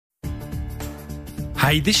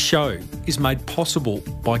Hey, this show is made possible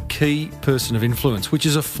by Key Person of Influence, which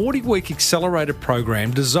is a 40-week accelerator program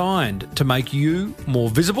designed to make you more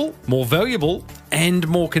visible, more valuable, and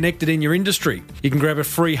more connected in your industry. You can grab a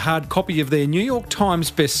free hard copy of their New York Times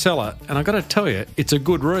bestseller, and I've got to tell you, it's a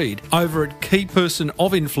good read, over at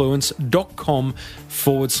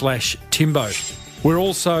keypersonofinfluence.com/Timbo. We're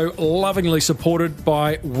also lovingly supported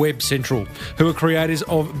by Web Central, who are creators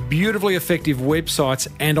of beautifully effective websites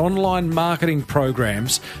and online marketing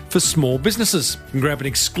programs for small businesses. You can grab an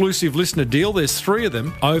exclusive listener deal, there's 3 of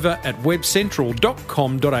them, over at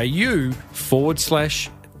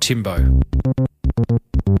webcentral.com.au/Timbo.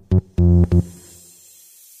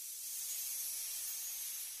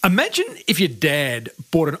 Imagine if your dad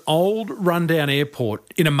bought an old rundown airport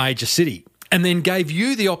in a major city and then gave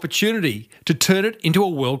you the opportunity to turn it into a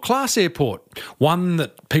world-class airport, one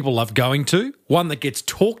that people love going to, one that gets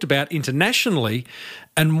talked about internationally,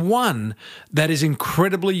 and one that is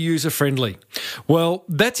incredibly user-friendly. Well,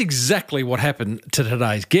 that's exactly what happened to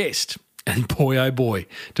today's guest. And boy, oh boy,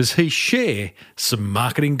 does he share some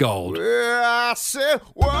marketing gold. Yeah, I said,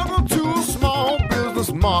 welcome to a small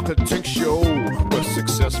business marketing show, where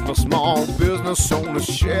successful small business owners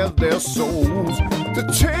share their souls to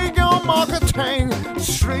take your marketing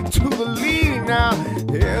straight to the lead. Now,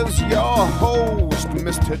 here's your host,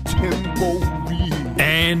 Mr. Timbo Reid.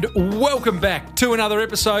 And welcome back to another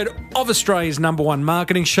episode of Australia's #1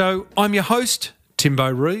 marketing show. I'm your host,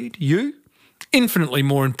 Timbo Reid. You? Infinitely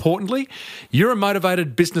more importantly, you're a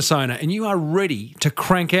motivated business owner and you are ready to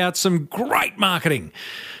crank out some great marketing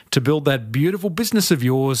to build that beautiful business of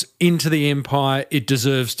yours into the empire it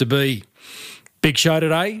deserves to be. Big show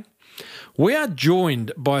today. We are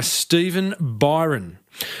joined by Stephen Byron,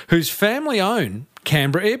 whose family own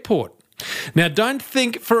Canberra Airport. Now, don't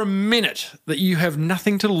think for a minute that you have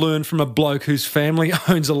nothing to learn from a bloke whose family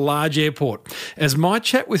owns a large airport, as my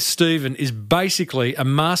chat with Stephen is basically a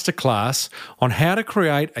masterclass on how to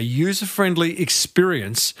create a user-friendly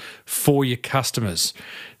experience for your customers.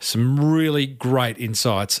 Some really great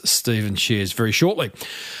insights Stephen shares very shortly.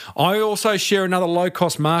 I also share another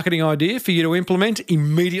low-cost marketing idea for you to implement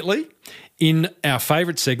immediately in our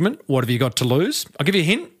favourite segment, What Have You Got to Lose? I'll give you a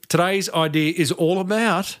hint. Today's idea is all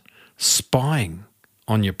about spying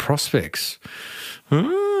on your prospects.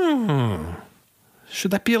 Should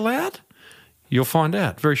that be allowed? You'll find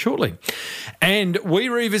out very shortly. And we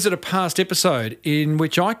revisit a past episode in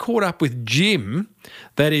which I caught up with Jim,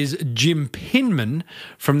 that is Jim Pinman,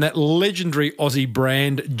 from that legendary Aussie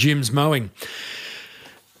brand Jim's Mowing.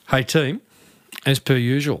 Hey team, as per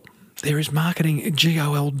usual, there is marketing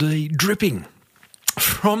GOLD dripping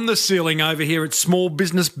from the ceiling over here at Small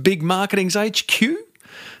Business Big Marketing's HQ.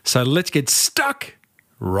 So let's get stuck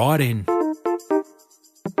right in.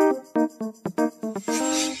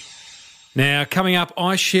 Now, coming up,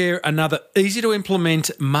 I share another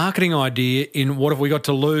easy-to-implement marketing idea in What Have We Got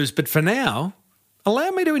to Lose? But for now, allow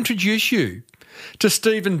me to introduce you to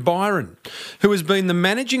Stephen Byron, who has been the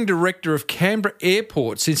Managing Director of Canberra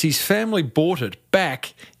Airport since his family bought it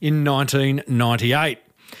back in 1998.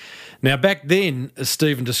 Now, back then, as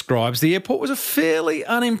Stephen describes, the airport was a fairly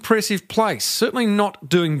unimpressive place, certainly not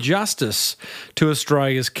doing justice to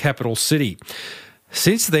Australia's capital city.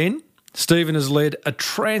 Since then, Stephen has led a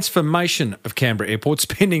transformation of Canberra Airport,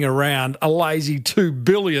 spending around a lazy $2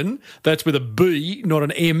 billion, that's with a B, not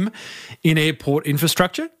an M, in airport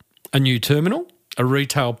infrastructure, a new terminal, a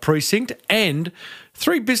retail precinct, and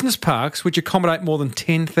 3 business parks which accommodate more than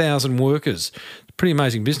 10,000 workers. Pretty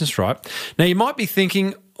amazing business, right? Now, you might be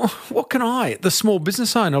thinking, what can I, the small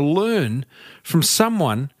business owner, learn from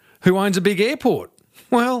someone who owns a big airport?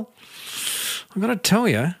 Well, I'm going to tell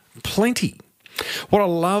you, plenty. What I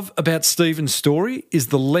love about Stephen's story is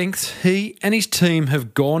the lengths he and his team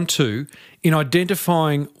have gone to in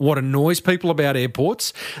identifying what annoys people about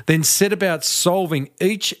airports, then set about solving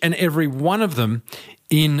each and every one of them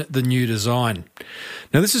in the new design.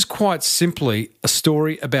 Now, this is quite simply a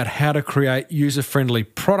story about how to create user-friendly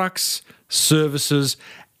products, services,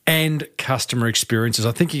 and customer experiences.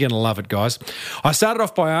 I think you're going to love it, guys. I started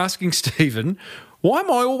off by asking Stephen, why am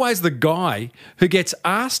I always the guy who gets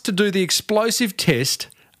asked to do the explosive test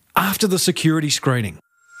after the security screening?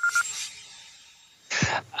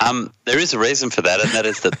 There is a reason for that, and that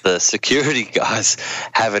is that the security guys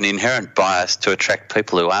have an inherent bias to attract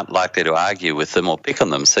people who aren't likely to argue with them or pick on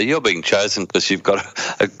them. So you're being chosen because you've got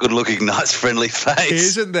a good-looking, nice, friendly face.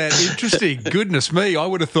 Isn't that interesting? Goodness me, I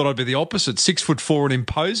would have thought I'd be the opposite, 6'4" and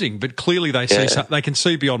imposing, but clearly they can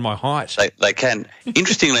see beyond my height. They can.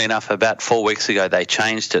 Interestingly enough, about 4 weeks ago, they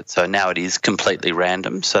changed it, so now it is completely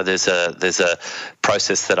random. So there's a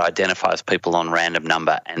process that identifies people on random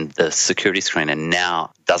number, and the security screener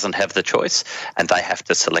now doesn't have the choice, and they have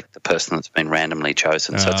to select the person that's been randomly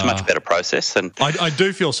chosen. So it's a much better process. And I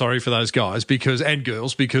do feel sorry for those guys and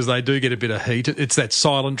girls because they do get a bit of heat. It's that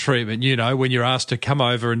silent treatment, when you're asked to come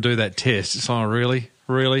over and do that test. It's like,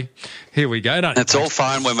 really? Here we go. It's all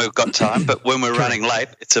fine when we've got time, but when we're running late,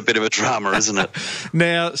 it's a bit of a drama, isn't it?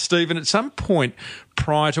 Now, Stephen, at some point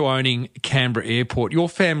prior to owning Canberra Airport, your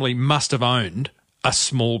family must have owned a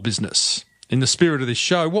small business. In the spirit of this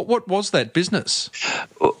show, what was that business?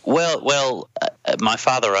 Well, my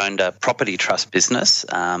father owned a property trust business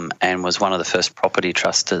and was one of the first property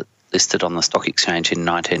trusts listed on the stock exchange in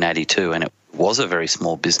 1982, and it was a very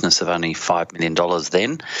small business of only $5 million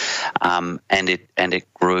then, and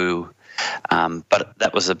it grew. But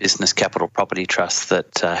that was a business capital property trust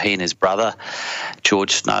that he and his brother,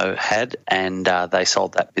 George Snow, had, and they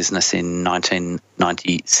sold that business in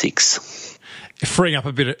 1996. Freeing up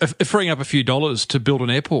a few dollars to build an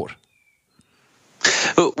airport.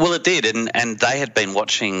 Well, it did, and they had been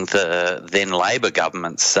watching the then Labor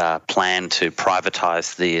government's plan to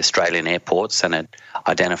privatise the Australian airports, and had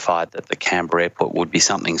identified that the Canberra airport would be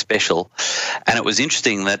something special. And it was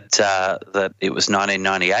interesting that it was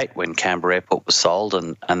 1998 when Canberra airport was sold,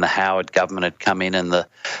 and the Howard government had come in, and the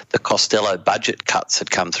Costello budget cuts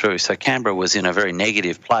had come through. So Canberra was in a very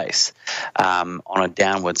negative place, on a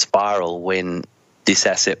downward spiral when this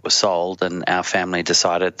asset was sold, and our family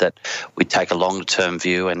decided that we'd take a longer-term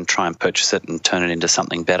view and try and purchase it and turn it into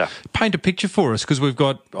something better. Paint a picture for us, because we've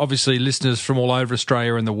got, obviously, listeners from all over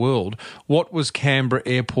Australia and the world. What was Canberra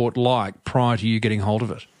Airport like prior to you getting hold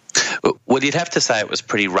of it? Well, you'd have to say it was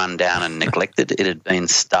pretty run down and neglected. It had been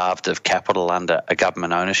starved of capital under a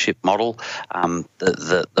government ownership model.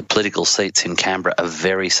 The political seats in Canberra are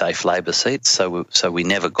very safe Labor seats, so we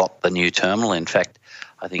never got the new terminal. In fact,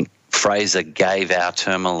 I think Fraser gave our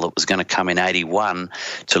terminal that was going to come in 81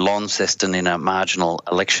 to Launceston in a marginal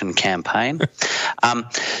election campaign.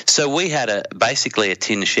 So we had basically a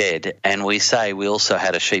tin shed, and we also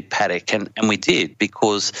had a sheep paddock, and we did,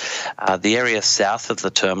 because the area south of the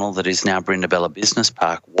terminal that is now Brindabella Business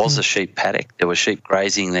Park was a sheep paddock. There were sheep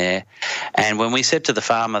grazing there, and when we said to the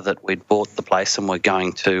farmer that we'd bought the place and we're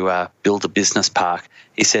going to build a business park,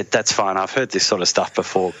 he said, "That's fine, I've heard this sort of stuff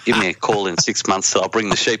before. Give me a call in 6 months so I'll bring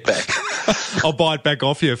the sheep back." I'll buy it back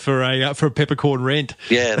off you for a peppercorn rent.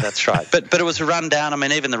 Yeah, that's right. But it was a rundown. I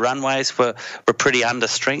mean, even the runways were pretty under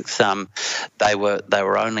strength. They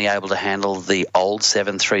were only able to handle the old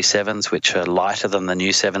 737s, which are lighter than the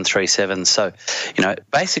new 737s. So,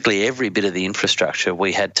 basically every bit of the infrastructure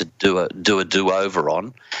we had to do a do-over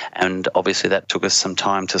on, and obviously that took us some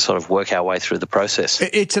time to sort of work our way through the process.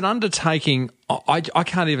 It's an undertaking I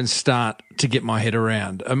can't even start to get my head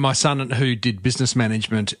around. My son, who did business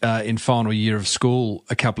management in final year of school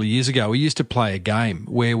a couple of years ago, we used to play a game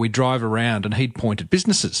where we'd drive around and he'd point at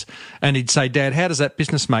businesses and he'd say, "Dad, how does that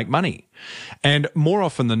business make money?" And more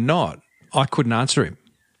often than not, I couldn't answer him.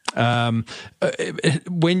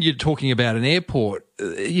 When you're talking about an airport,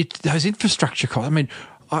 those infrastructure costs, I mean,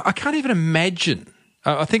 I can't even imagine.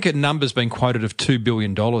 I think a number's been quoted of $2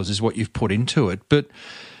 billion is what you've put into it. But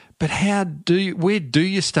where do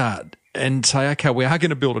you start and say, okay, we are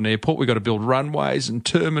going to build an airport, we've got to build runways and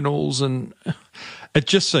terminals, and it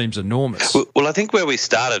just seems enormous. Well, I think where we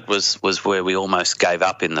started was where we almost gave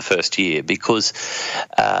up in the first year, because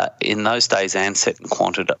in those days Ansett and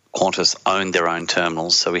Qantas owned their own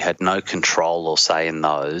terminals, so we had no control or say in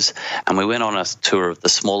those. And we went on a tour of the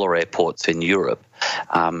smaller airports in Europe,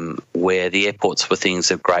 where the airports were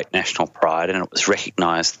things of great national pride, and it was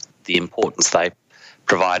recognised the importance they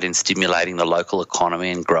provide in stimulating the local economy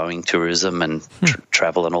and growing tourism and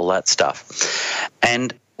travel and all that stuff.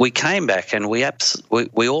 And we came back and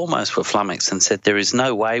we almost were flummoxed and said there is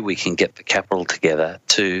no way we can get the capital together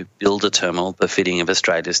to build a terminal befitting of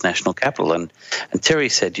Australia's national capital. And Terry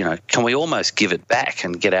said, can we almost give it back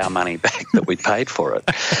and get our money back that we paid for it?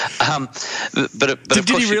 But of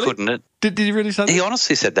course you couldn't. Did he really say that? He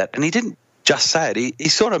honestly said that, and he didn't just say it. He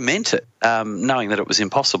sort of meant it, knowing that it was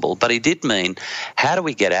impossible. But he did mean, how do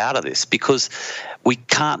we get out of this? Because we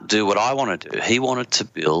can't do what I want to do. He wanted to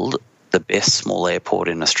build the best small airport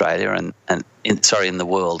in Australia in the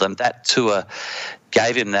world, and that tour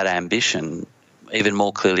gave him that ambition. even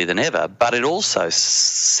more clearly than ever. But it also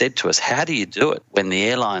said to us, how do you do it when the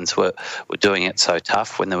airlines were doing it so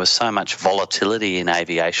tough, when there was so much volatility in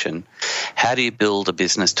aviation? How do you build a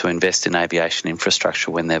business to invest in aviation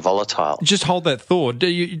infrastructure when they're volatile? Just hold that thought.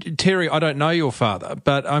 Terry, I don't know your father,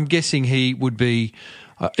 but I'm guessing he would be,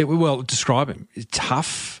 describe him,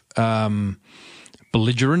 tough,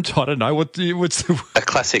 belligerent. I don't know what's the a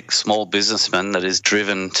classic small businessman that is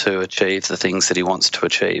driven to achieve the things that he wants to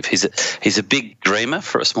achieve. He's a big dreamer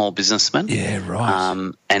for a small businessman. Yeah,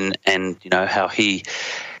 right. And you know how he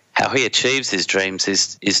achieves his dreams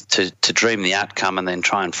is to dream the outcome and then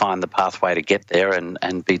try and find the pathway to get there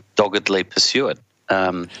and be doggedly pursue it.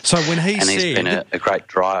 So when he's been a great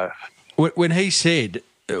driver. When he said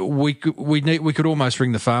we could almost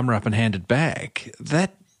ring the farmer up and hand it back,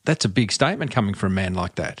 that's a big statement coming from a man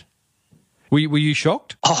like that. Were you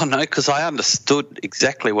shocked? Oh, no, because I understood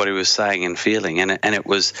exactly what he was saying and feeling. And it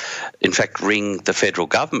was, in fact, ring the federal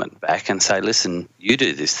government back and say, listen, you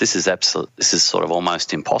do this. This is sort of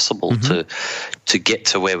almost impossible to get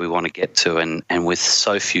to where we want to get to. And with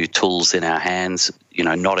so few tools in our hands, you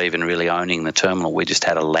know, not even really owning the terminal. We just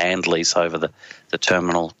had a land lease over the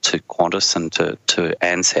terminal to Qantas and to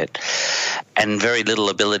Ansett, and very little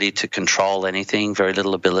ability to control anything, very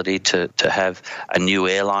little ability to have a new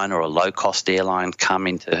airline or a low-cost airline come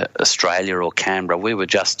into Australia or Canberra. We were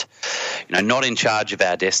just, you know, not in charge of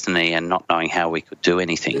our destiny and not knowing how we could do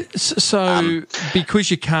anything. So because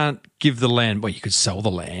you can't give the land, well, you could sell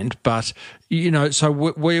the land, but, you know, so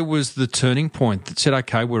where was the turning point that said,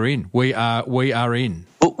 okay, we're in, we are in?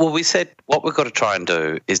 Well, we said what we've got to try and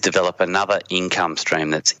do is develop another income stream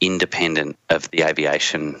that's independent of the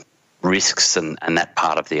aviation risks and that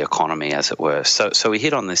part of the economy, as it were. So we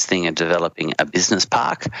hit on this thing of developing a business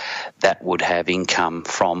park that would have income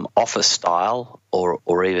from office style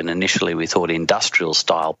or even initially we thought industrial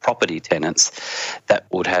style property tenants that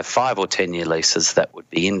would have 5 or 10 year leases that would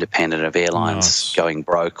be independent of airlines going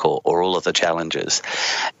broke or all of the challenges.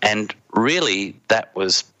 And really that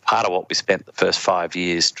was part of what we spent the first 5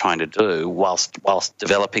 years trying to do whilst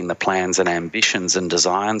developing the plans and ambitions and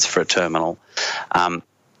designs for a terminal.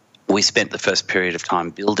 We spent the first period of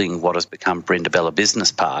time building what has become Brindabella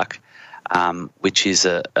Business Park, which is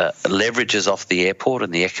it leverages off the airport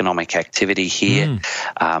and the economic activity here.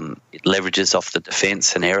 It leverages off the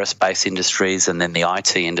defence and aerospace industries and then the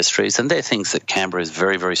IT industries, and they're things that Canberra is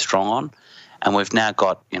very, very strong on. And we've now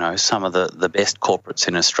got, you know, some of the best corporates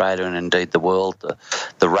in Australia and indeed the world,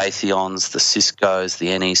 the Raytheons, the Ciscos, the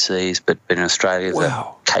NECs, but in Australia, the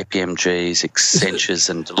KPMGs,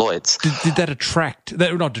 Accentures and Deloittes. Did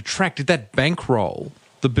that did that bankroll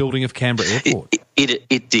the building of Canberra Airport?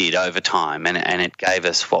 It did over time, and it gave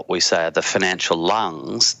us what we say are the financial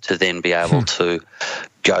lungs to then be able to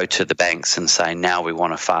go to the banks and say, now we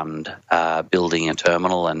want to fund building a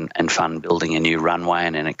terminal and fund building a new runway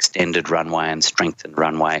and an extended runway and strengthened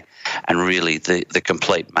runway, and really the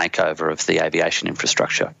complete makeover of the aviation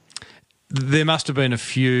infrastructure. There must have been a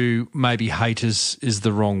few, maybe haters is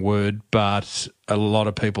the wrong word, but a lot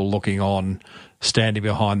of people looking on, standing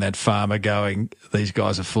behind that farmer going, these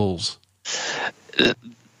guys are fools.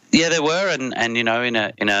 Yeah, there were, and you know, in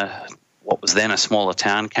a what was then a smaller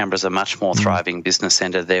town, Canberra's a much more thriving business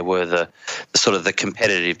centre. There were the sort of the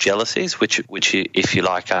competitive jealousies, which if you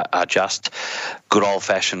like, are just good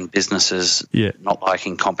old-fashioned businesses not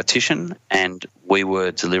liking competition, and we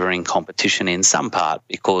were delivering competition in some part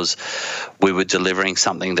because we were delivering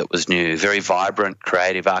something that was new, very vibrant,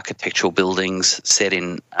 creative architectural buildings set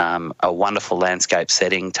in a wonderful landscape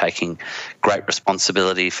setting, taking great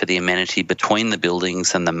responsibility for the amenity between the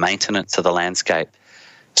buildings and the maintenance of the landscape,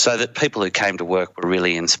 so that people who came to work were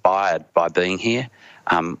really inspired by being here.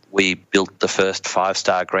 We built the first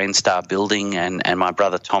 5-star Green Star building, and my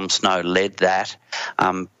brother Tom Snow led that.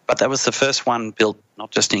 But that was the first one built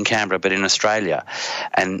not just in Canberra but in Australia,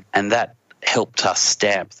 and that helped us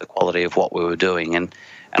stamp the quality of what we were doing. And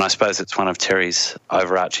I suppose it's one of Terry's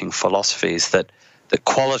overarching philosophies that the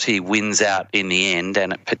quality wins out in the end,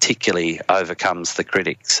 and it particularly overcomes the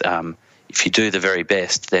critics. If you do the very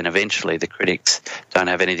best, then eventually the critics don't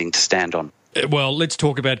have anything to stand on. Well, let's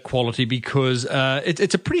talk about quality because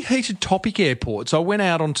it's a pretty heated topic, airports. I went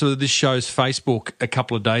out onto this show's Facebook a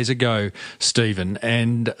couple of days ago, Stephen,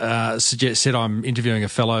 and said I'm interviewing a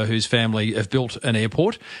fellow whose family have built an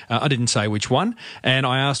airport. I didn't say which one. And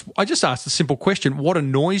I just asked a simple question, what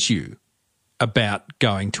annoys you about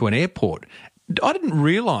going to an airport? I didn't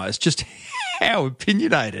realise just how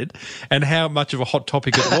opinionated and how much of a hot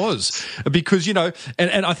topic it was. Because, you know,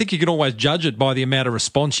 and I think you can always judge it by the amount of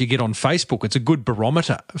response you get on Facebook. It's a good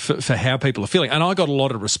barometer for how people are feeling. And I got a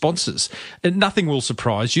lot of responses. And nothing will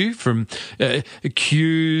surprise you, from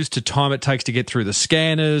queues to time it takes to get through the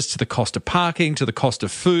scanners, to the cost of parking, to the cost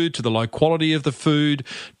of food, to the low quality of the food,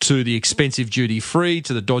 to the expensive duty-free,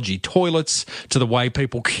 to the dodgy toilets, to the way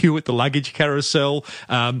people queue at the luggage carousel,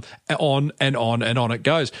 on and on and on it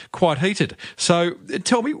goes. Quite heated. So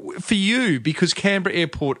tell me, for you, because Canberra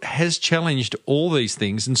Airport has challenged all these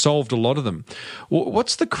things and solved a lot of them,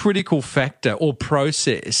 what's the critical factor or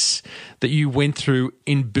process that you went through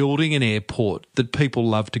in building an airport that people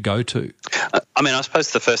love to go to? I mean, I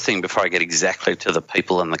suppose the first thing, before I get exactly to the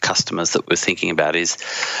people and the customers that we're thinking about, is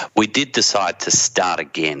we did decide to start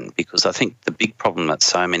again, because I think the big problem that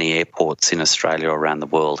so many airports in Australia or around the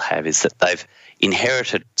world have is that they've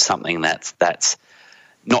inherited something that's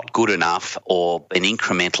not good enough or been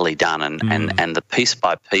incrementally done, and the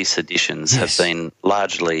piece-by-piece additions have been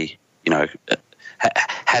largely, you know,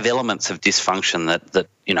 have elements of dysfunction that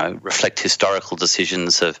you know, reflect historical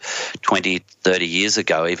decisions of 20, 30 years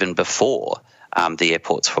ago, even before the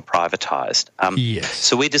airports were privatised.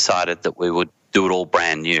 So we decided that we would do it all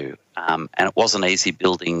brand new, and it wasn't easy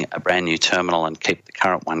building a brand new terminal and keep the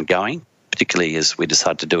current one going, particularly as we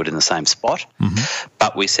decided to do it in the same spot.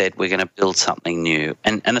 But we said we're going to build something new.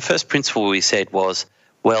 And the first principle we said was,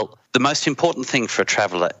 well, the most important thing for a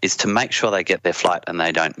traveller is to make sure they get their flight and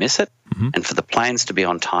they don't miss it, and for the planes to be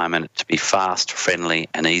on time and it to be fast, friendly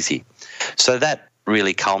and easy. So that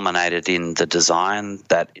really culminated in the design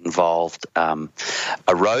that involved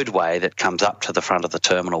a roadway that comes up to the front of the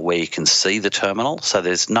terminal where you can see the terminal, so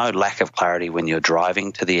there's no lack of clarity when you're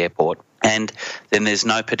driving to the airport. And then there's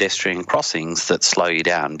no pedestrian crossings that slow you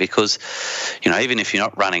down, because, you know, even if you're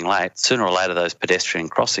not running late, sooner or later those pedestrian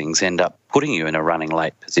crossings end up putting you in a running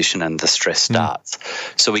late position and the stress starts.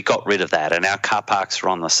 So we got rid of that, and our car parks are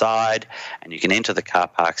on the side, and you can enter the car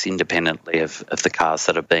parks independently of the cars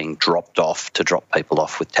that are being dropped off to drop people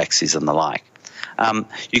off with taxis and the like.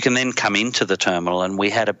 You can then come into the terminal, and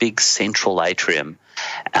we had a big central atrium,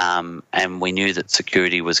 and we knew that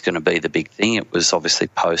security was going to be the big thing. It was obviously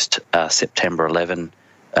post September 11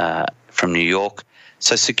 from New York.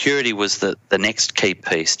 So security was the next key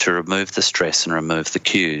piece to remove the stress and remove the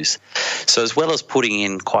queues. So as well as putting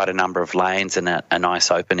in quite a number of lanes and a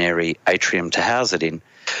nice open area atrium to house it in,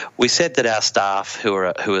 we said that our staff, who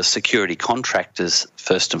are security contractors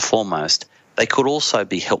first and foremost, they could also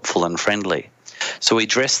be helpful and friendly. So we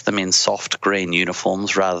dressed them in soft green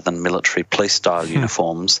uniforms rather than military police-style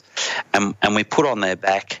uniforms, and we put on their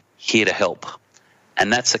back, "Here to help."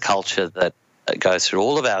 And that's a culture that goes through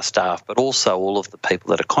all of our staff, but also all of the people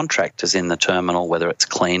that are contractors in the terminal, whether it's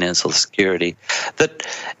cleaners or security, that,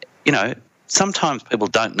 you know, sometimes people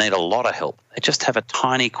don't need a lot of help. They just have a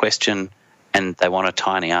tiny question and they want a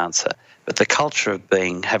tiny answer. But the culture of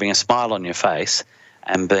having a smile on your face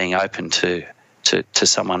and being open to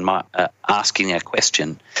someone asking a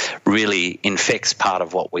question really infects part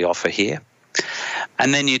of what we offer here.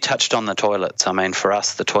 And then you touched on the toilets. I mean, for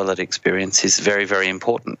us, the toilet experience is very, very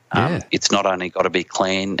important. It's not only got to be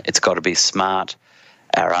clean, it's got to be smart.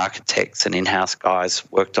 Our architects and in-house guys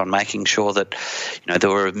worked on making sure that, you know, there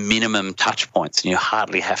were minimum touch points and you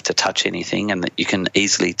hardly have to touch anything, and that you can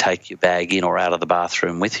easily take your bag in or out of the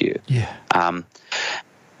bathroom with you. And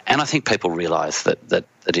I think people realise that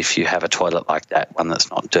if you have a toilet like that, one that's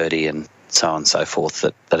not dirty and so on and so forth,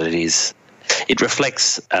 that it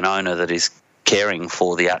reflects an owner that is caring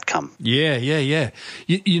for the outcome. Yeah.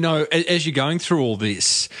 You know, as you're going through all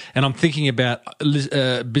this, and I'm thinking about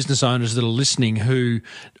business owners that are listening who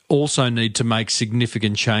also need to make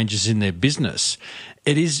significant changes in their business,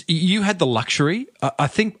 you had the luxury, I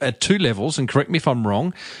think, at two levels, and correct me if I'm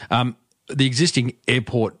wrong, the existing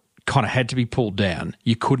airport kind of had to be pulled down.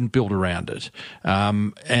 You couldn't build around it.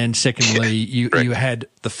 And secondly, you had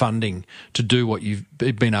the funding to do what you've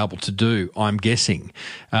been able to do, I'm guessing.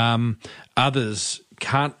 Others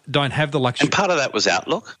don't have the luxury. And part of that was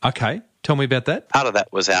outlook. Okay. Tell me about that. Part of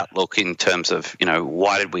that was outlook in terms of, you know,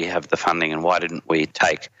 why did we have the funding and why didn't we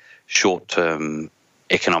take short-term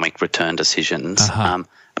economic return decisions?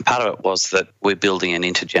 And part of it was that we're building an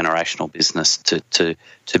intergenerational business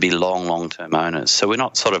to be long-term owners. So we're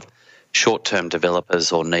not sort of short-term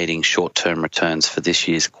developers or needing short-term returns for this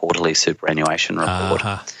year's quarterly superannuation report.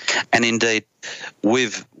 And indeed,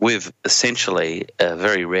 we've essentially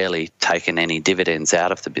very rarely taken any dividends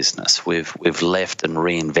out of the business. We've left and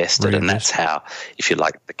reinvested, and that's how, if you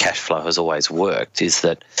like, the cash flow has always worked, is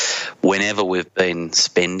that whenever we've been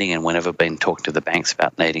spending and whenever we've been talking to the banks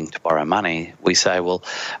about needing to borrow money, we say, well,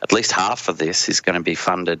 at least half of this is going to be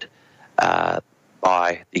funded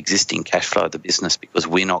by the existing cash flow of the business because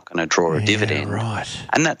we're not going to draw a dividend. Right.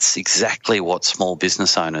 And that's exactly what small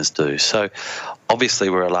business owners do. So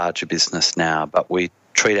obviously we're a larger business now, but we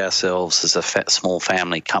treat ourselves as a small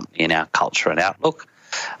family company in our culture and outlook.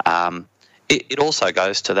 It also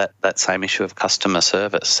goes to that same issue of customer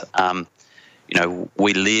service.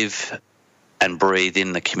 We live and breathe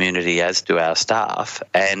in the community, as do our staff,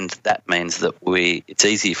 and that means that it's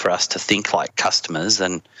easy for us to think like customers,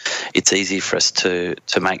 and it's easy for us to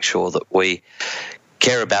make sure that we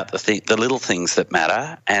care about the little things that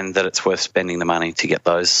matter, and that it's worth spending the money to get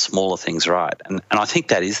those smaller things right. And I think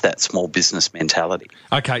that is that small business mentality.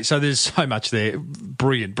 Okay, so there's so much there.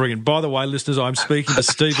 Brilliant, brilliant. By the way, listeners, I'm speaking to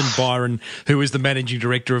Stephen Byron, who is the Managing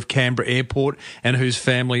Director of Canberra Airport and whose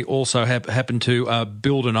family also happen to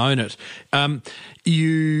build and own it.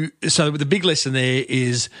 So the big lesson there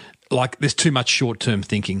is, like, there's too much short-term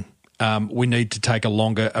thinking. We need to take a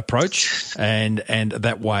longer approach, and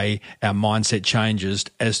that way our mindset changes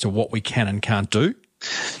as to what we can and can't do.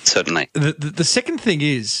 Certainly. The second thing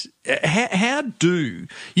is, how do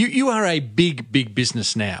you are a big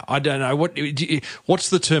business now? I don't know what's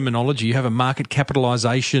the terminology. You have a market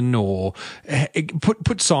capitalisation, or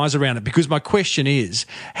put size around it. Because my question is,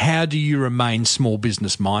 how do you remain small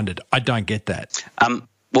business minded? I don't get that.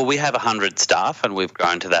 Well, we have 100 staff, and we've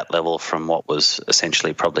grown to that level from what was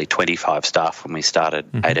essentially probably 25 staff when we started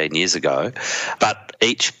 18 years ago. But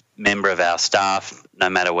each member of our staff, no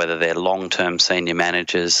matter whether they're long-term senior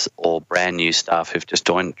managers or brand new staff who've just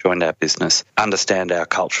joined our business, understand our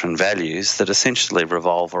culture and values that essentially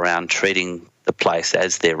revolve around treating the place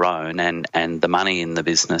as their own, and the money in the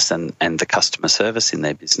business and the customer service in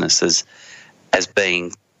their business as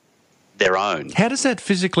being their own. How does that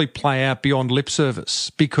physically play out beyond lip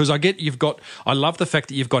service? Because I love the fact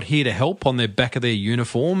that you've got Here to Help on the back of their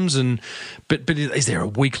uniforms, but is there a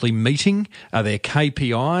weekly meeting? Are there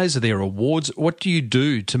KPIs? Are there awards? What do you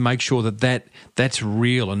do to make sure that's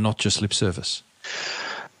real and not just lip service?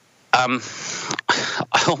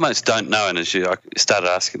 I almost don't know, and as you started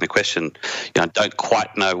asking the question, I don't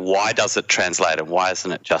quite know why does it translate and why isn't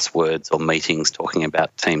it just words or meetings talking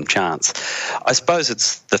about team chance. I suppose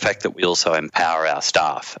it's the fact that we also empower our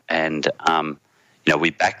staff, and we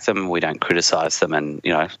back them, we don't criticise them, and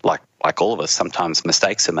like all of us, sometimes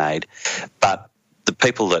mistakes are made, but the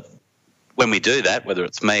people that, when we do that, whether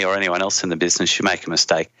it's me or anyone else in the business, you make a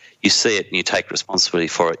mistake, you see it and you take responsibility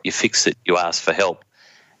for it, you fix it, you ask for help.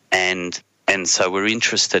 And so we're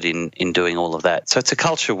interested in doing all of that. So it's a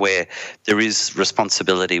culture where there is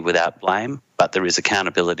responsibility without blame, but there is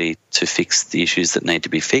accountability to fix the issues that need to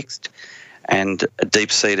be fixed, and a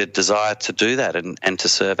deep-seated desire to do that and to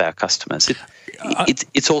serve our customers.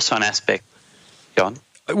 It's also an aspect. Go on.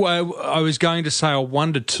 Well, I was going to say, I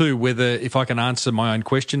wonder too whether, if I can answer my own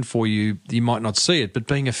question for you, you might not see it, but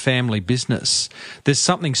being a family business, there's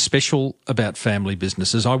something special about family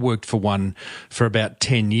businesses. I worked for one for about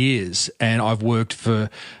 10 years, and I've worked for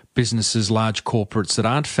businesses, large corporates that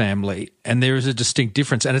aren't family, and there is a distinct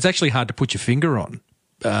difference, and it's actually hard to put your finger on.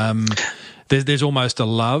 There's almost a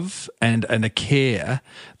love and a care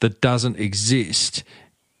that doesn't exist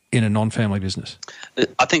in a non-family business.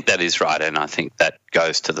 I think that is right, and I think that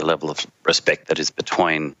goes to the level of respect that is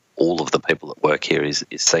between all of the people that work here, is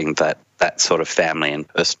seeing that sort of family and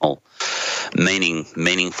personal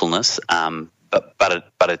meaningfulness,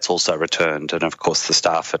 but it's also returned, and of course the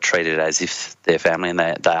staff are treated as if they're family, and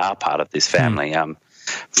they are part of this family.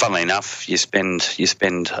 Funnily enough, you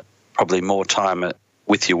spend probably more time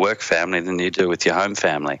with your work family than you do with your home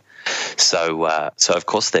family. So of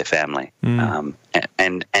course they're family, and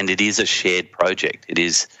it is a shared project. It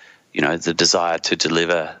is, the desire to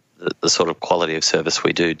deliver the sort of quality of service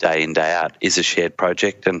we do day in, day out is a shared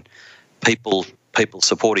project, and people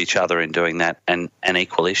support each other in doing that, and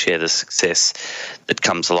equally share the success that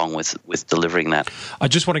comes along with delivering that. I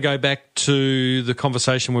just want to go back to the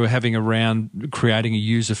conversation we were having around creating a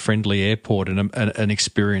user-friendly airport and an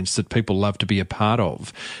experience that people love to be a part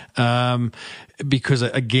of. Because,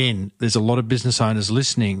 again, there's a lot of business owners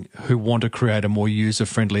listening who want to create a more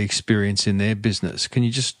user-friendly experience in their business. Can you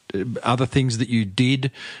just, other things that you did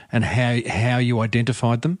and how you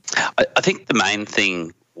identified them? I think the main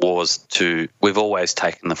thing we've always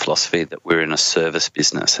taken the philosophy that we're in a service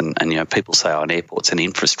business, and people say, an airport's an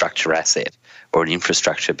infrastructure asset or an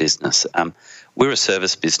infrastructure business. We're a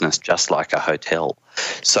service business just like a hotel.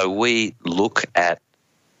 So we look at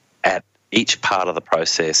each part of the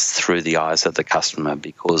process through the eyes of the customer,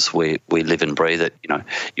 because we live and breathe it.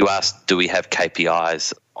 You asked, do we have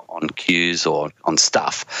KPIs on queues or on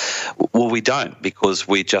stuff? Well, we don't, because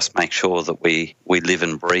we just make sure that we live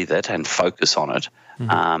and breathe it and focus on it,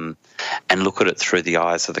 and look at it through the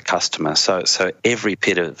eyes of the customer. So every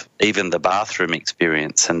bit of, even the bathroom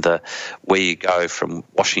experience and where you go from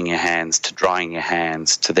washing your hands to drying your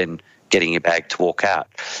hands to then getting your bag to walk out,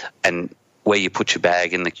 and where you put your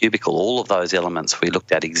bag in the cubicle, all of those elements we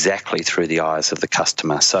looked at exactly through the eyes of the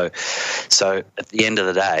customer. So at the end of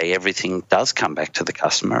the day, everything does come back to the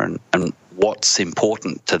customer, and what's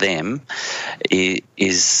important to them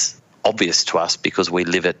is obvious to us, because we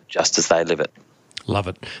live it just as they live it. Love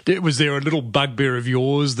it. Was there a little bugbear of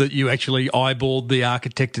yours that you actually eyeballed the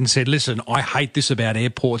architect and said, listen, I hate this about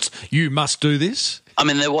airports, you must do this? I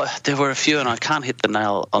mean, there were a few, and I can't hit the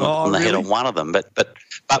nail on the head on one of them, but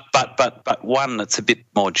one that's a bit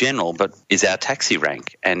more general, but is our taxi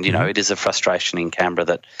rank. And it is a frustration in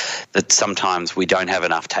Canberra that sometimes we don't have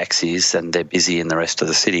enough taxis, and they're busy in the rest of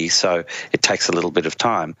the city, so it takes a little bit of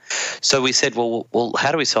time. So we said, well,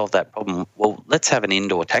 how do we solve that problem? Well, let's have an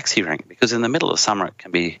indoor taxi rank, because in the middle of summer it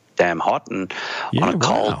can be damn hot, and on a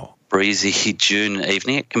cold, breezy June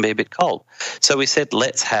evening it can be a bit cold. So we said,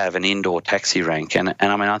 let's have an indoor taxi rank, and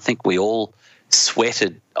I mean, I think we all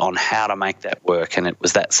sweated on how to make that work, and it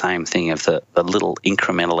was that same thing of the little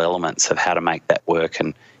incremental elements of how to make that work,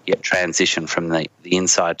 and yet transition from the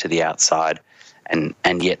inside to the outside,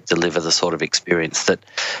 and yet deliver the sort of experience that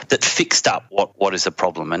fixed up what is a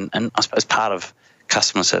problem. And I suppose part of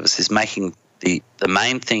customer service is making the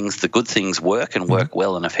main things, the good things, work and work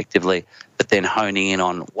well and effectively, but then honing in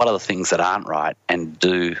on what are the things that aren't right and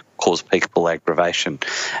do cause people aggravation,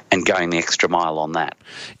 and going the extra mile on that.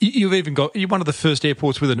 You're one of the first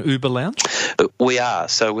airports with an Uber lounge? We are.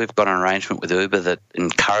 So we've got an arrangement with Uber that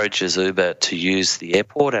encourages Uber to use the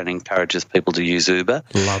airport and encourages people to use Uber.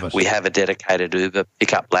 Love it. We have a dedicated Uber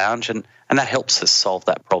pickup lounge, and that helps us solve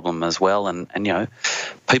that problem as well. And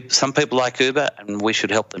some people like Uber, and we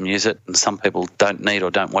should help them use it, and some people don't need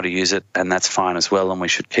or don't want to use it, and that's fine as well, and we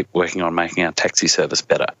should keep working on making our taxi service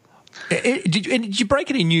better. Did you break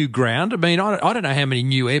any new ground? I mean, I don't know how many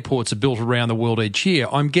new airports are built around the world each year.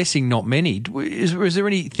 I'm guessing not many. Is there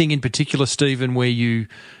anything in particular, Stephen, where you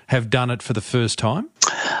have done it for the first time?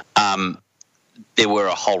 There were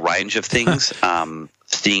a whole range of things. Even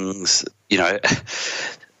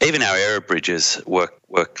our aerobridges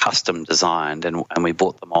were custom designed, and we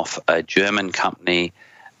bought them off a German company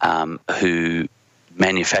who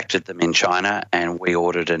manufactured them in China, and we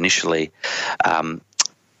ordered initially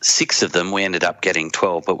 6 of them. We ended up getting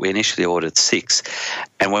 12, but we initially ordered 6.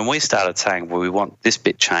 And when we started saying, well, we want this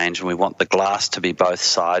bit changed and we want the glass to be both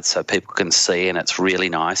sides so people can see and it's really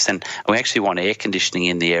nice, and we actually want air conditioning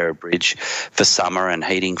in the aerobridge for summer and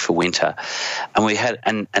heating for winter. And we had,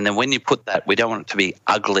 and then when you put that, we don't want it to be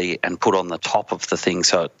ugly and put on the top of the thing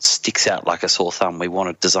so it sticks out like a sore thumb. We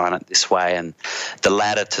want to design it this way, and the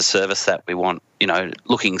ladder to service that we want,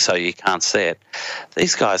 looking so you can't see it.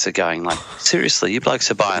 These guys are going like, seriously, you blokes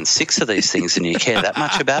are buying 6 of these things and you care that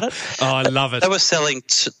much about it? Oh, I love it. They were selling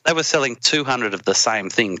 200 of the same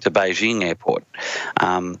thing to Beijing Airport.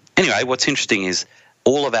 Anyway, what's interesting is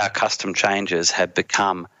all of our custom changes have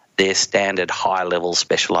become their standard high-level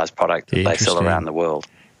specialised product that they sell around the world.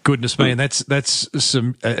 Goodness me, and that's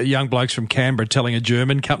some young blokes from Canberra telling a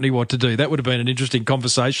German company what to do. That would have been an interesting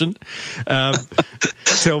conversation.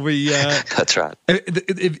 Tell me... that's right.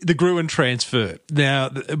 The Gruen transfer. Now,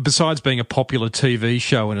 besides being a popular TV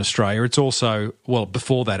show in Australia, it's also, well,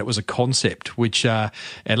 before that, it was a concept, which, and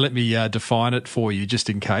let me define it for you just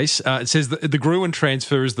in case. It says that the Gruen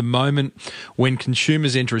transfer is the moment when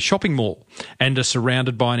consumers enter a shopping mall and are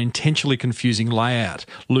surrounded by an intentionally confusing layout,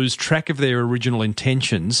 lose track of their original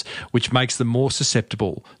intentions, which makes them more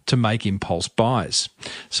susceptible to make impulse buys.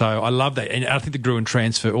 So I love that. And I think the Gruen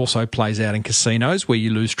transfer also plays out in casinos where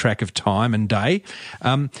you lose track of time and day.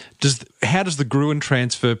 How does the Gruen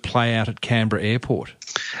transfer play out at Canberra Airport?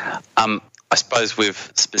 I suppose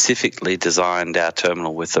we've specifically designed our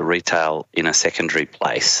terminal with the retail in a secondary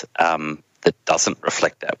place that doesn't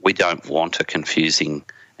reflect that. We don't want a confusing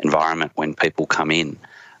environment when people come in.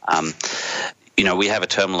 We have a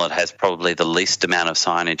terminal that has probably the least amount of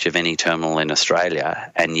signage of any terminal in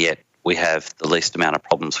Australia, and yet we have the least amount of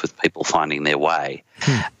problems with people finding their way.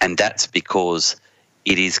 And that's because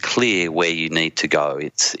it is clear where you need to go.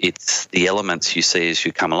 It's the elements you see as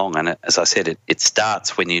you come along. And as I said, it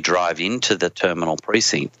starts when you drive into the terminal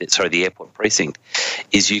precinct, the airport precinct,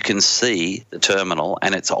 is you can see the terminal,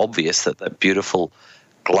 and it's obvious that that beautiful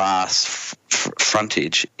glass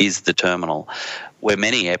frontage is the terminal, where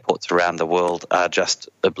many airports around the world are just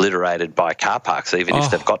obliterated by car parks, even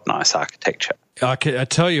if they've got nice architecture. I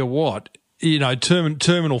tell you what, you know,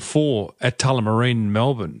 Terminal 4 at Tullamarine in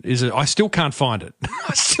Melbourne I still can't find it.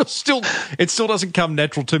 It still doesn't come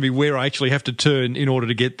natural to me where I actually have to turn in order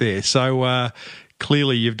to get there. So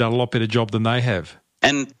clearly you've done a lot better job than they have.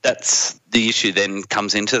 And that's the issue then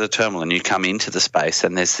comes into the terminal, and you come into the space,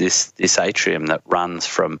 and there's this atrium that runs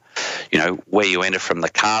from, you know, where you enter from the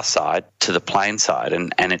car side to the plane side,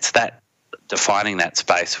 and it's that defining that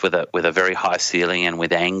space with a very high ceiling and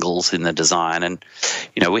with angles in the design. And,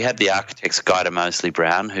 you know, we had the architects Guy de Moseley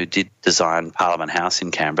Brown, who did design Parliament House in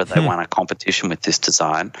Canberra. They won a competition with this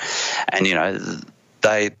design, and, you know,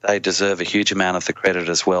 they deserve a huge amount of the credit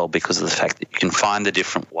as well because of the fact that you can find the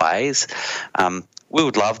different ways. We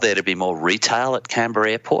would love there to be more retail at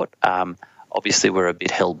Canberra Airport. Obviously, we're a bit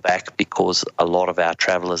held back because a lot of our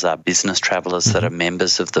travellers are business travellers that are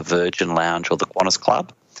members of the Virgin Lounge or the Qantas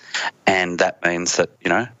Club, and that means that, you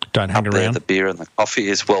know, don't hang around. There, the beer and the coffee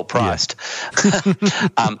is well priced.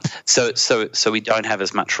 Yeah. So we don't have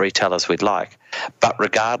as much retail as we'd like. But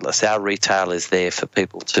regardless, our retail is there for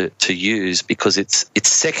people to use because it's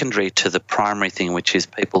secondary to the primary thing, which is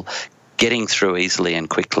people getting through easily and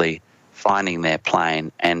quickly, finding their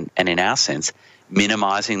plane, and in our sense,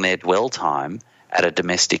 minimising their dwell time at a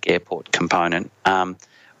domestic airport component,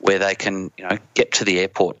 where they can, you know, get to the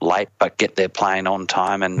airport late but get their plane on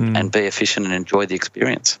time and be efficient and enjoy the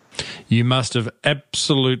experience. You must have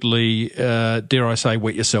absolutely, dare I say,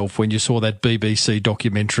 wet yourself when you saw that BBC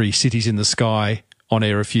documentary Cities in the Sky on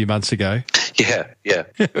air a few months ago. Yeah.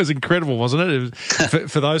 It was incredible, wasn't it?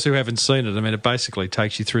 For those who haven't seen it, I mean, it basically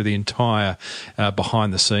takes you through the entire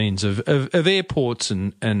behind the scenes of airports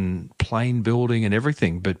and plane building and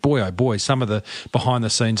everything. But boy, oh boy, some of the behind the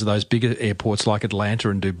scenes of those bigger airports like Atlanta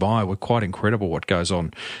and Dubai were quite incredible what goes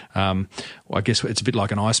on. I guess it's a bit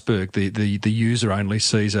like an iceberg. The user only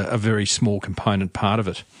sees a very small component part of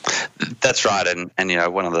it. That's right. And you know,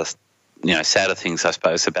 one of the sadder things, I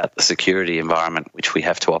suppose, about the security environment which we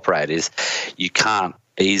have to operate is you can't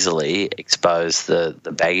easily expose the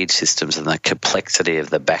baggage systems and the complexity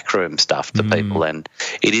of the backroom stuff to people. And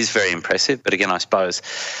it is very impressive. But again, I suppose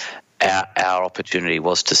our opportunity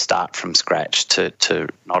was to start from scratch, to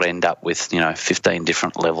not end up with 15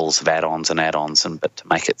 different levels of add-ons, but to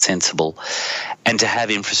make it sensible and to have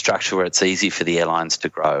infrastructure where it's easy for the airlines to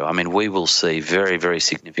grow. I mean, we will see very, very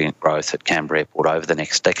significant growth at Canberra Airport over the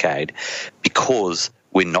next decade because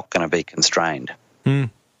we're not going to be constrained.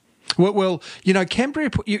 Well, Canberra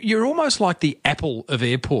Airport, you're almost like the Apple of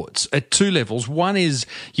airports at two levels. One is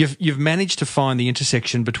you've managed to find the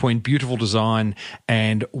intersection between beautiful design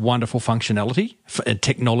and wonderful functionality and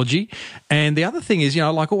technology. And the other thing is,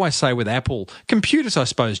 like I always say with Apple, computers, I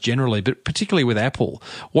suppose, generally, but particularly with Apple,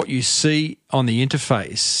 what you see on the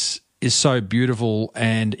interface is so beautiful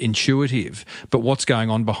and intuitive, but what's going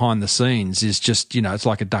on behind the scenes is just, it's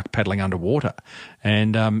like a duck paddling underwater.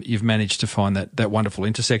 And you've managed to find that wonderful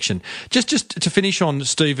intersection. Just to finish on,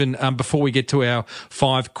 Stephen, before we get to our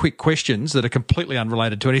 5 quick questions that are completely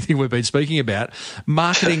unrelated to anything we've been speaking about,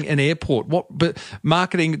 marketing an airport.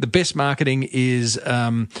 The best marketing is,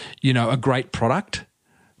 a great product,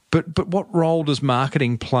 but what role does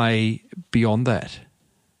marketing play beyond that?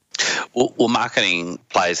 Well, marketing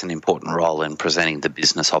plays an important role in presenting the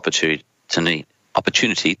business opportunity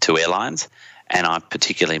to airlines, and I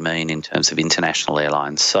particularly mean in terms of international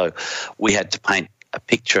airlines. So we had to paint a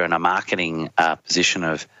picture and a marketing position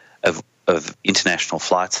of international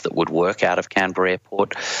flights that would work out of Canberra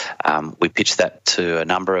Airport. We pitched that to a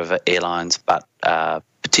number of airlines, but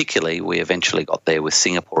particularly we eventually got there with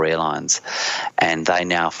Singapore Airlines, and they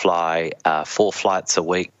now fly 4 flights a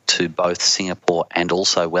week to both Singapore and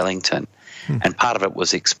also Wellington. And part of it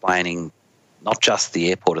was explaining not just the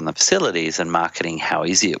airport and the facilities and marketing how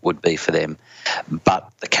easy it would be for them,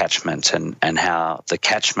 but the catchment and how the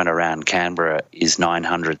catchment around Canberra is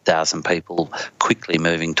 900,000 people quickly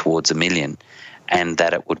moving towards 1 million, and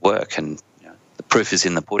that it would work. And the proof is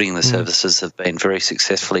in the pudding. The services have been very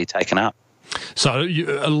successfully taken up. So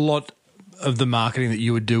a lot of the marketing that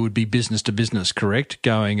you would do would be business to business, correct?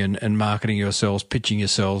 Going and marketing yourselves, pitching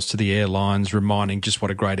yourselves to the airlines, reminding just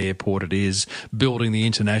what a great airport it is, building the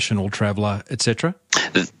international traveller, etc.?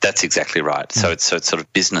 That's exactly right. So it's sort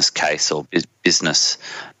of business case or business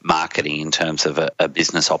marketing in terms of a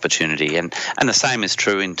business opportunity. And the same is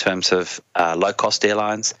true in terms of low-cost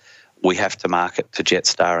airlines. We have to market to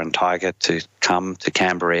Jetstar and Tiger to come to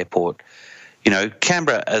Canberra Airport. You know,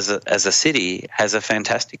 Canberra as a city has a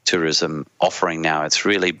fantastic tourism offering now. It's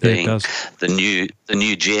really being the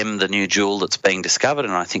new gem, the new jewel that's being discovered,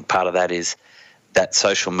 and I think part of that is that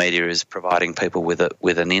social media is providing people with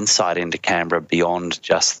an insight into Canberra beyond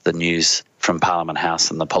just the news from Parliament House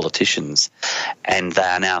and the politicians, and they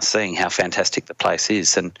are now seeing how fantastic the place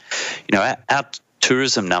is. And you know, our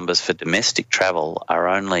tourism numbers for domestic travel are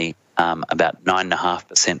only about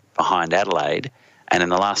 9.5% behind Adelaide, and in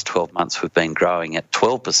the last 12 months we've been growing at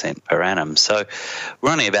 12% per annum. So we're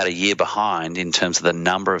only about a year behind in terms of the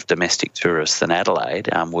number of domestic tourists than Adelaide.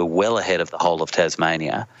 We're well ahead of the whole of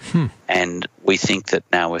Tasmania, and we think that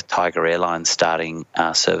now with Tiger Airlines starting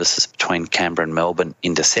services between Canberra and Melbourne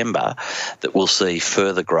in December, that we'll see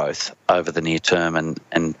further growth over the near term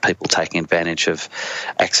and people taking advantage of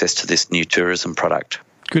access to this new tourism product.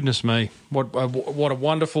 Goodness me, what a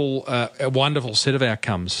wonderful set of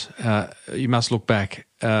outcomes. You must look back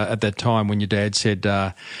at that time when your dad said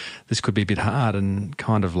this could be a bit hard and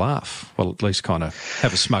kind of laugh. Well, at least kind of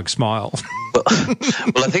have a smug smile. Well,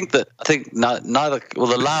 I think neither. Well,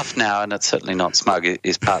 the laugh now, and it's certainly not smug,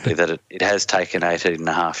 is partly that it has taken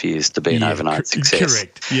 18.5 years to be an overnight success.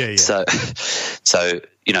 Correct. Yeah. So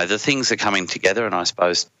you know, the things are coming together, and I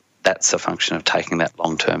suppose that's a function of taking that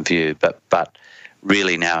long-term view. But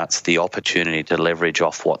really now it's the opportunity to leverage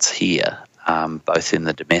off what's here, both in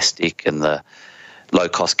the domestic and the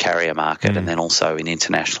low-cost carrier market and then also in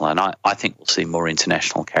international. And I think we'll see more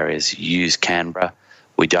international carriers use Canberra.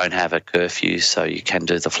 We don't have a curfew, so you can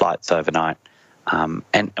do the flights overnight. And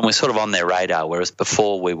we're sort of on their radar, whereas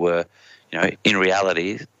before we were, you know, in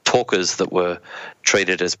reality, talkers that were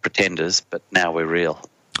treated as pretenders, but now we're real.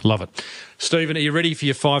 Love it. Stephen, are you ready for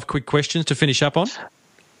your 5 quick questions to finish up on?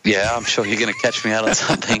 Yeah, I'm sure you're going to catch me out on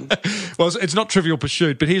something. Well, it's not Trivial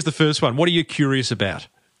Pursuit, but here's the first one. What are you curious about?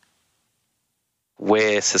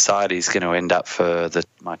 Where society is going to end up for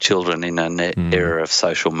my children in an era of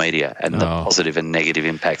social media and the positive and negative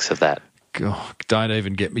impacts of that. God, don't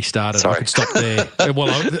even get me started. Sorry. I could stop there. Well,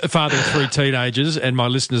 I'm a father of 3 teenagers, and my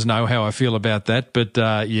listeners know how I feel about that. But,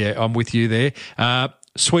 yeah, I'm with you there.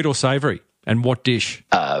 Sweet or savoury, and what dish?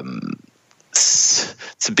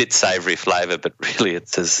 It's a bit savoury flavour, but really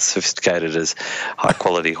it's as sophisticated as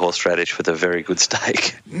high-quality horseradish with a very good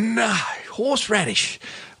steak. No, horseradish,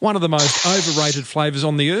 one of the most overrated flavours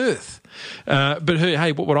on the earth. But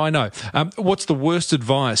hey, what would I know? What's the worst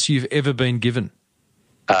advice you've ever been given?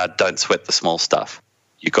 Don't sweat the small stuff.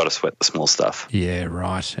 You've got to sweat the small stuff. Yeah,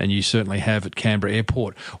 right. And you certainly have at Canberra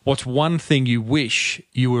Airport. What's one thing you wish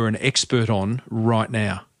you were an expert on right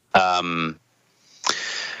now?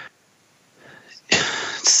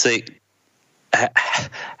 See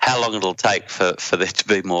how long it'll take for there to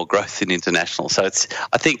be more growth in international. So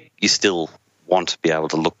I think you still want to be able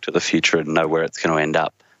to look to the future and know where it's going to end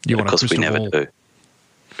up. Because we never do.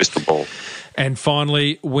 Crystal ball. And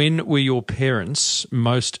finally, when were your parents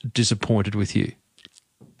most disappointed with you?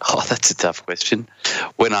 Oh, that's a tough question.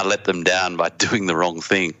 When I let them down by doing the wrong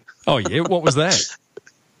thing. Oh, yeah? What was that?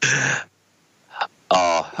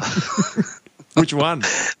 Which one?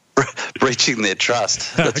 Breaching their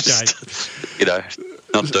trust. Just, you know,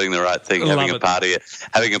 not doing the right thing, having a party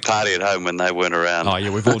at home when they weren't around. Oh,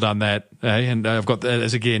 yeah, we've all done that. And I've got,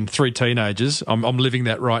 as again, 3 teenagers. I'm living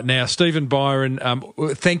that right now. Stephen Byron,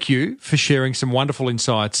 thank you for sharing some wonderful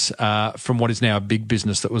insights from what is now a big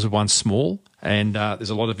business that was once small. And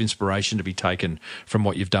there's a lot of inspiration to be taken from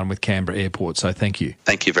what you've done with Canberra Airport. So thank you.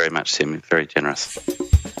 Thank you very much, Tim. Very generous.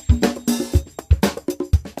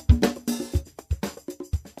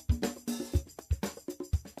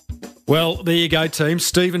 Well, there you go, team.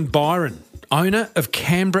 Stephen Byron, owner of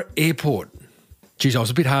Canberra Airport. Geez, I was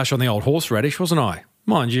a bit harsh on the old horseradish, wasn't I?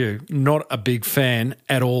 Mind you, not a big fan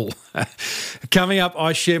at all. Coming up,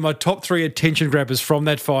 I share my top 3 attention grabbers from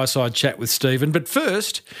that fireside chat with Stephen. But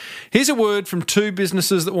first, here's a word from 2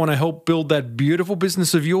 businesses that want to help build that beautiful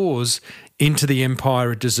business of yours into the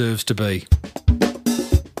empire it deserves to be.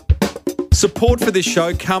 Support for this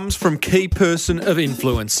show comes from Key Person of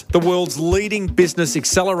Influence, the world's leading business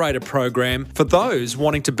accelerator program for those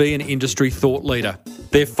wanting to be an industry thought leader.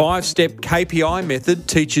 Their 5-step KPI method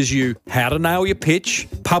teaches you how to nail your pitch,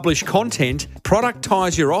 publish content,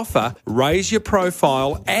 productise your offer, raise your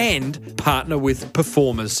profile, and partner with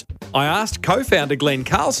performers. I asked co-founder Glenn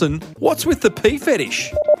Carlson, what's with the P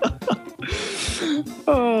fetish?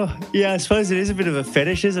 Oh, yeah, I suppose it is a bit of a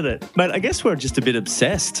fetish, isn't it? Mate, I guess we're just a bit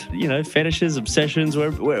obsessed. You know, fetishes, obsessions,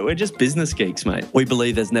 we're just business geeks, mate. We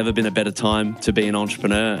believe there's never been a better time to be an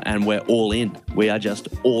entrepreneur, and we're all in. We are just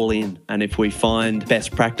all in. And if we find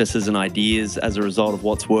best practices and ideas as a result of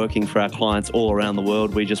what's working for our clients all around the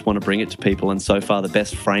world, we just want to bring it to people. And so far, the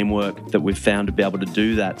best framework that we've found to be able to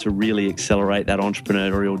do that, to really accelerate that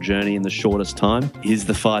entrepreneurial journey in the shortest time, is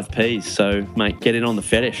the 5 Ps. So, mate, get in on the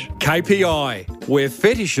fetish. KPI, where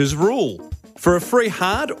fetishes rule. For a free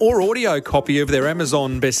hard or audio copy of their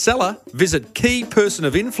Amazon bestseller, visit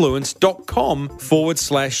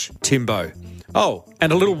keypersonofinfluence.com/Timbo. Oh,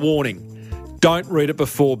 and a little warning. Don't read it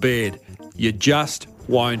before bed. You just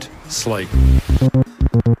won't sleep.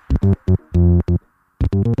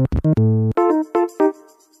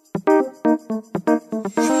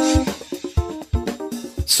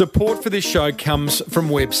 Support for this show comes from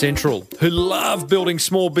Web Central, who love building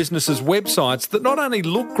small businesses' websites that not only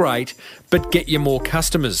look great, but get you more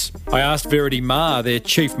customers. I asked Verity Ma, their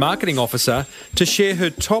Chief Marketing Officer, to share her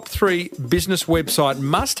top 3 business website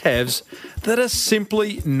must-haves that are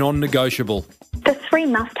simply non-negotiable. The 3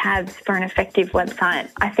 must-haves for an effective website,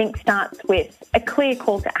 I think, starts with a clear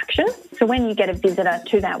call to action. So when you get a visitor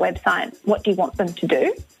to that website, what do you want them to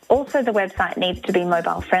do? Also, the website needs to be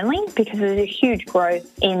mobile friendly because there's a huge growth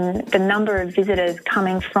in the number of visitors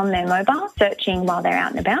coming from their mobile, searching while they're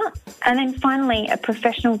out and about. And then finally, a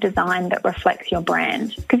professional design that reflects your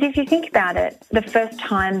brand. Because if you think about it, the first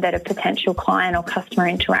time that a potential client or customer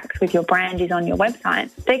interacts with your brand is on your website,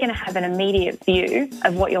 they're going to have an immediate view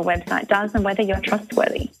of what your website does and whether you're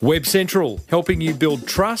trustworthy. Web Central, helping you build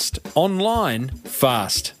trust online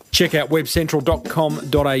fast. Check out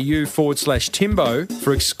webcentral.com.au/Timbo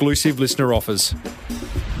for exclusive listener offers.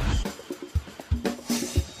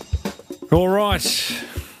 All right,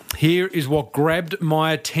 here is what grabbed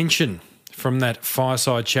my attention from that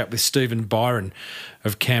fireside chat with Stephen Byron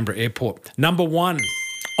of Canberra Airport. Number 1,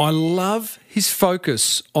 I love his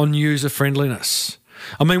focus on user friendliness.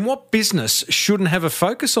 I mean, what business shouldn't have a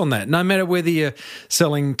focus on that? No matter whether you're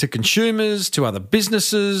selling to consumers, to other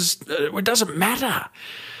businesses, it doesn't matter.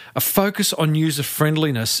 A focus on user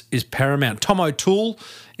friendliness is paramount. Tom O'Toole,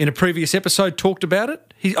 in a previous episode, talked about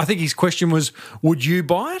it. I think his question was, would you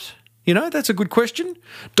buy it? You know, that's a good question.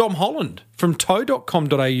 Dom Holland from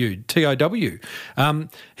tow.com.au, TOW,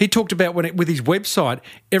 he talked about with his website,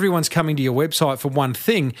 everyone's coming to your website for one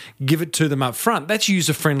thing, give it to them up front. That's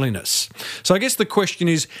user friendliness. So I guess the question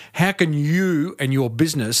is, how can you and your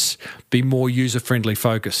business be more user friendly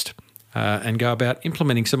focused? And go about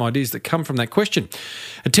implementing some ideas that come from that question.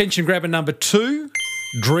 Attention grabber number 2,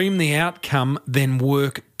 dream the outcome, then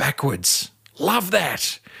work backwards. Love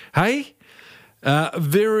that. Hey?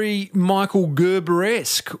 Very Michael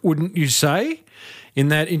Gerber-esque, wouldn't you say? In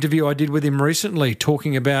that interview I did with him recently,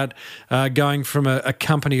 talking about going from a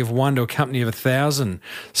company of 1 to a company of 1,000.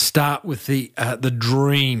 Start with the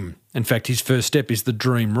dream. In fact, his first step is the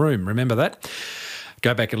dream room. Remember that?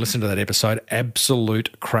 Go back and listen to that episode.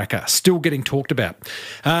 Absolute cracker. Still getting talked about.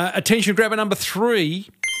 Attention grabber number 3,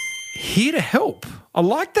 here to help. I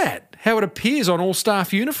like that, how it appears on all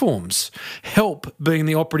staff uniforms. Help being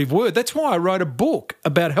the operative word. That's why I wrote a book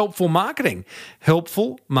about helpful marketing.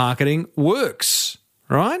 Helpful marketing works,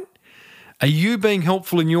 right? Are you being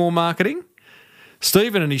helpful in your marketing?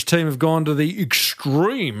 Stephen and his team have gone to the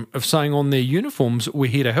extreme of saying on their uniforms, we're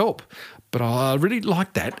here to help. But I really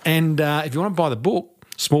like that. And if you want to buy the book,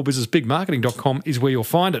 smallbusinessbigmarketing.com is where you'll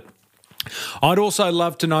find it. I'd also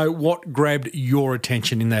love to know what grabbed your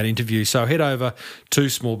attention in that interview. So head over to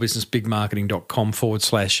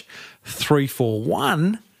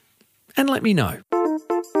smallbusinessbigmarketing.com/341 and let me know.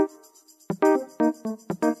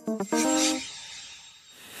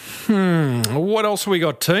 What else have we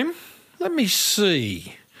got, team? Let me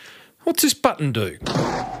see. What's this button do?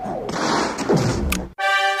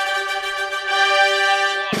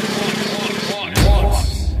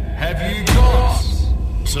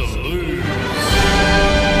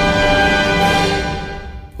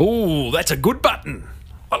 Oh, that's a good button.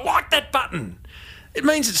 I like that button. It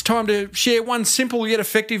means it's time to share one simple yet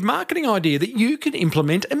effective marketing idea that you can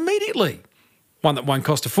implement immediately. One that won't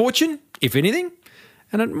cost a fortune, if anything,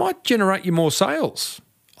 and it might generate you more sales.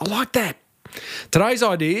 I like that. Today's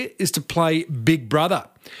idea is to play Big Brother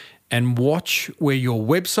and watch where your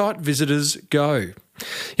website visitors go.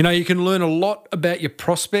 You know, you can learn a lot about your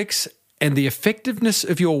prospects and the effectiveness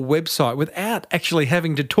of your website without actually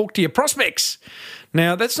having to talk to your prospects.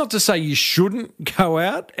 Now, that's not to say you shouldn't go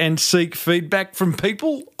out and seek feedback from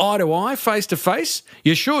people eye to eye, face to face.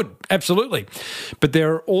 You should, absolutely. But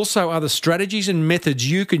there are also other strategies and methods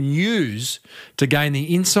you can use to gain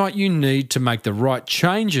the insight you need to make the right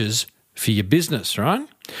changes for your business, right?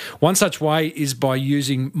 One such way is by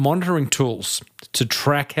using monitoring tools to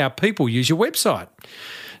track how people use your website.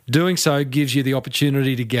 Doing so gives you the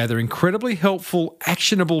opportunity to gather incredibly helpful,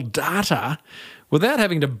 actionable data without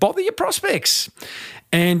having to bother your prospects.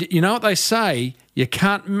 And you know what they say, you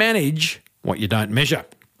can't manage what you don't measure.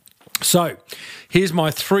 So here's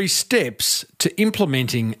my 3 steps to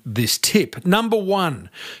implementing this tip. Number 1,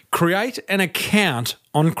 create an account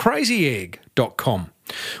on crazyegg.com,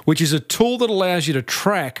 which is a tool that allows you to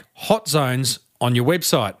track hot zones on your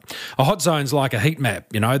website. A hot zone's like a heat map,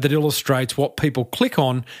 you know, that illustrates what people click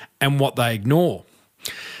on and what they ignore.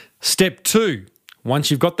 Step 2, once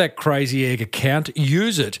you've got that Crazy Egg account,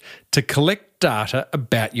 use it to collect data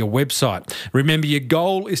about your website. Remember, your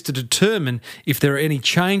goal is to determine if there are any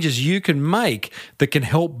changes you can make that can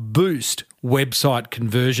help boost website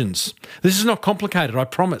conversions. This is not complicated, I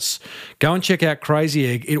promise. Go and check out Crazy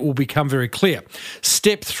Egg. It will become very clear.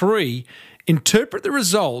 Step 3, interpret the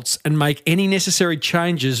results and make any necessary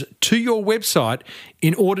changes to your website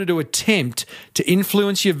in order to attempt to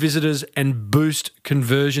influence your visitors and boost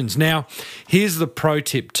conversions. Now, here's the pro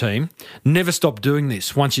tip, team. Never stop doing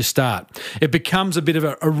this once you start. It becomes a bit of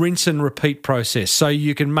a rinse and repeat process. So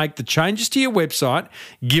you can make the changes to your website,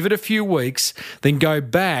 give it a few weeks, then go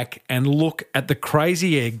back and look at the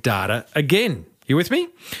Crazy Egg data again. You with me?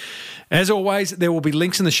 As always, there will be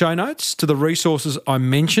links in the show notes to the resources I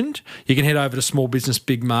mentioned. You can head over to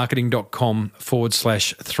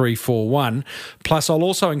smallbusinessbigmarketing.com/341. Plus, I'll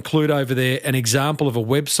also include over there an example of a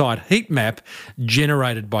website heat map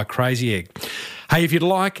generated by Crazy Egg. Hey, if you'd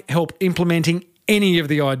like help implementing any of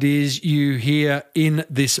the ideas you hear in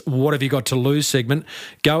this What Have You Got to Lose segment,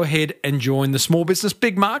 go ahead and join the Small Business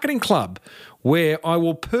Big Marketing Club, where I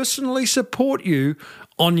will personally support you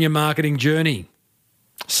on your marketing journey.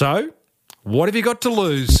 So, what have you got to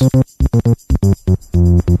lose?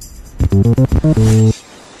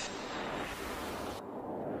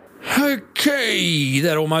 Okay,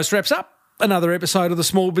 that almost wraps up another episode of the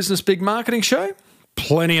Small Business Big Marketing Show.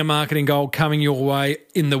 Plenty of marketing gold coming your way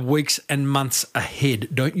in the weeks and months ahead.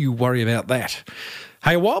 Don't you worry about that.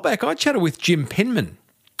 Hey, a while back I chatted with Jim Penman.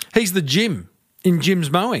 He's the Jim in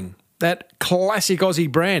Jim's Mowing, that classic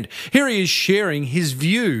Aussie brand. Here he is sharing his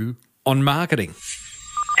view on marketing.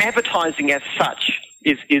 Advertising as such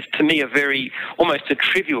is to me almost a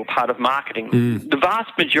trivial part of marketing. The vast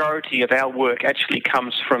majority of our work actually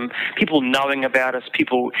comes from people knowing about us,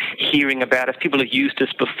 people hearing about us, people who used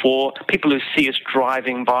us before, people who see us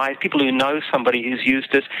driving by, people who know somebody who's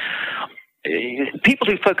used us. People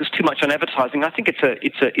who focus too much on advertising, I think it's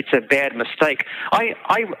a bad mistake. I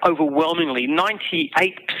overwhelmingly,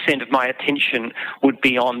 98% of my attention would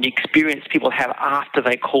be on the experience people have after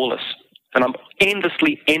they call us. And I'm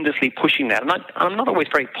endlessly pushing that. And I'm not always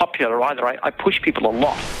very popular either. I push people a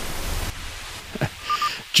lot.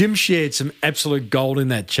 Jim shared some absolute gold in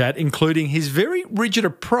that chat, including his very rigid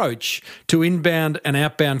approach to inbound and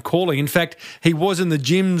outbound calling. In fact, he was in the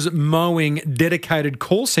Jim's Mowing dedicated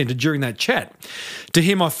call centre during that chat. To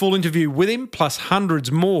hear my full interview with him, plus hundreds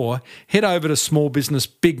more, head over to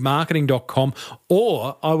smallbusinessbigmarketing.com,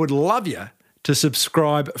 or I would love you to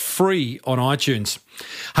subscribe free on iTunes.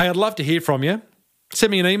 Hey, I'd love to hear from you.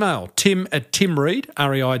 Send me an email,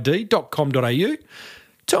 tim@timreid.com.au.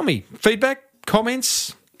 Tell me feedback,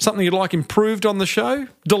 comments, something you'd like improved on the show,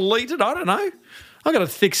 deleted, I don't know. I've got a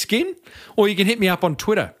thick skin. Or you can hit me up on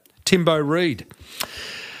Twitter, Timbo Reid.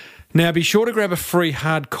 Now, be sure to grab a free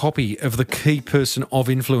hard copy of the Key Person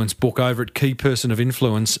of Influence book over at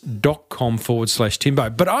keypersonofinfluence.com/Timbo.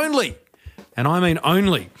 But only, and I mean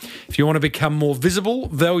only, if you want to become more visible,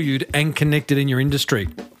 valued and connected in your industry.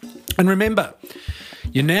 And remember,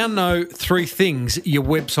 you now know 3 things your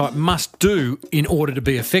website must do in order to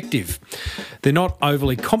be effective. They're not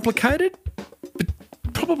overly complicated, but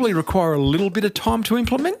probably require a little bit of time to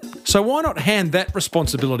implement. So why not hand that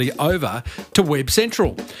responsibility over to Web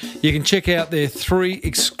Central? You can check out their 3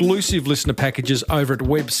 exclusive listener packages over at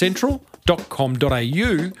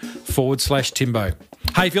webcentral.com.au/Timbo.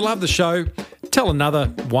 Hey, if you love the show, tell another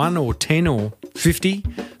 1 or 10 or 50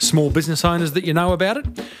 small business owners that you know about it.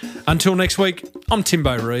 Until next week, I'm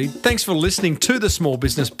Timbo Reid. Thanks for listening to the Small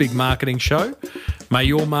Business Big Marketing Show. May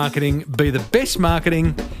your marketing be the best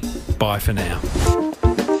marketing. Bye for now.